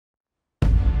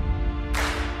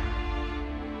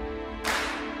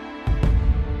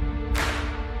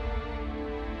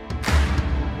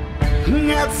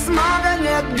Нет смога,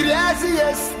 нет грязи,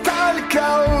 есть только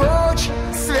луч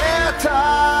света.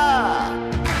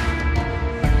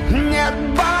 Нет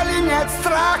боли, нет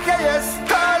страха, есть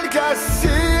только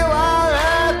сила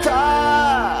эта.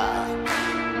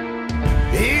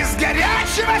 Из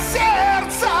горячего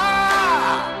сердца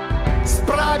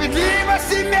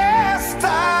справедливости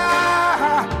место.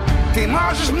 Ты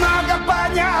можешь много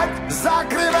понять,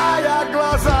 закрывая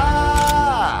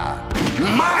глаза.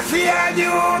 Мафия не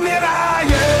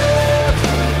умирает,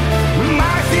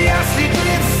 мафия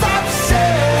следит за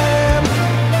всем.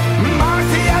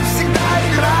 Мафия всегда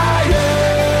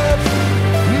играет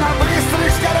на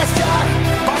быстрых скоростях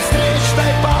по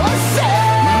встречной полосе.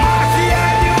 Мафия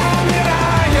не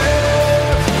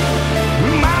умирает,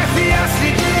 мафия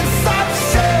следит за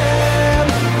всем.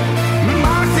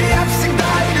 Мафия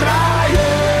всегда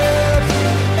играет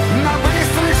на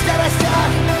быстрых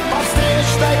скоростях по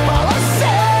встречной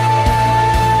полосе.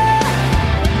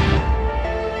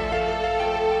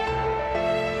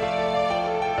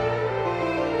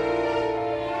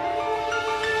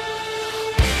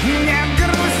 Нет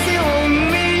грусти,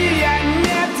 уныния,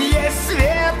 нет, есть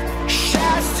свет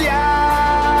счастья.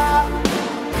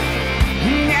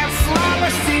 Нет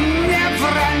слабости, нет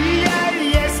вранья,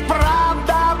 есть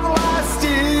правда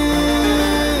власти.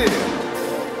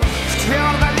 В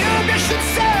твердо любящем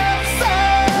сердце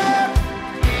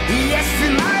есть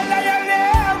финальная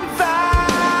лента.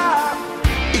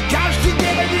 И каждый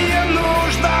день ее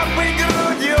нужно быть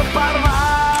грудью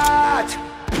порвать.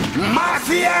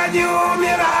 Мафия не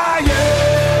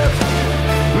умирает,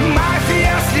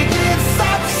 мафия следит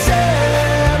за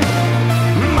всем.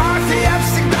 Мафия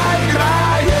всегда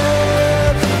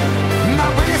играет на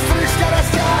быстрых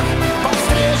скоростях по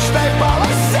встречной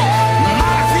полосе.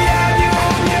 Мафия не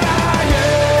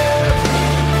умирает,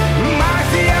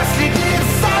 мафия следит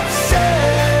за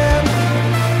всем.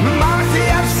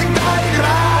 Мафия всегда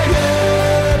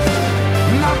играет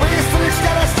на быстрых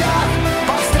скоростях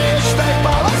по встречной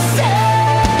полосе.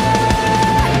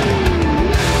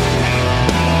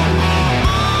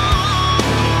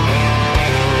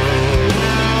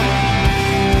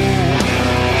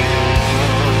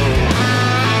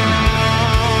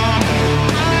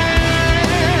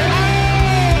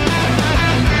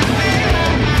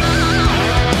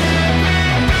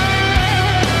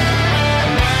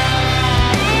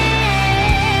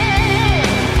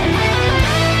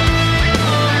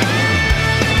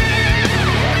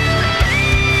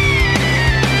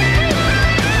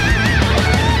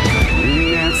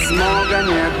 Нет смога,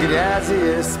 нет грязи,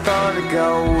 есть только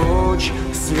луч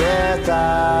света.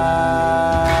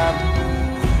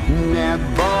 Нет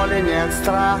боли, нет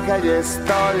страха, есть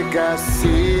только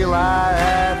сила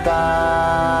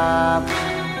эта.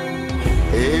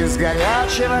 Из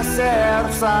горячего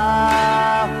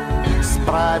сердца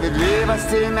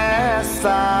справедливости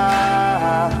место.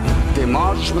 Ты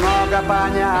можешь много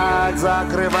понять,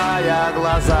 закрывая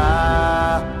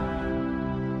глаза.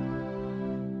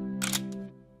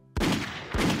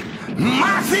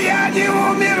 Мафия не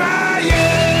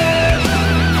умирает.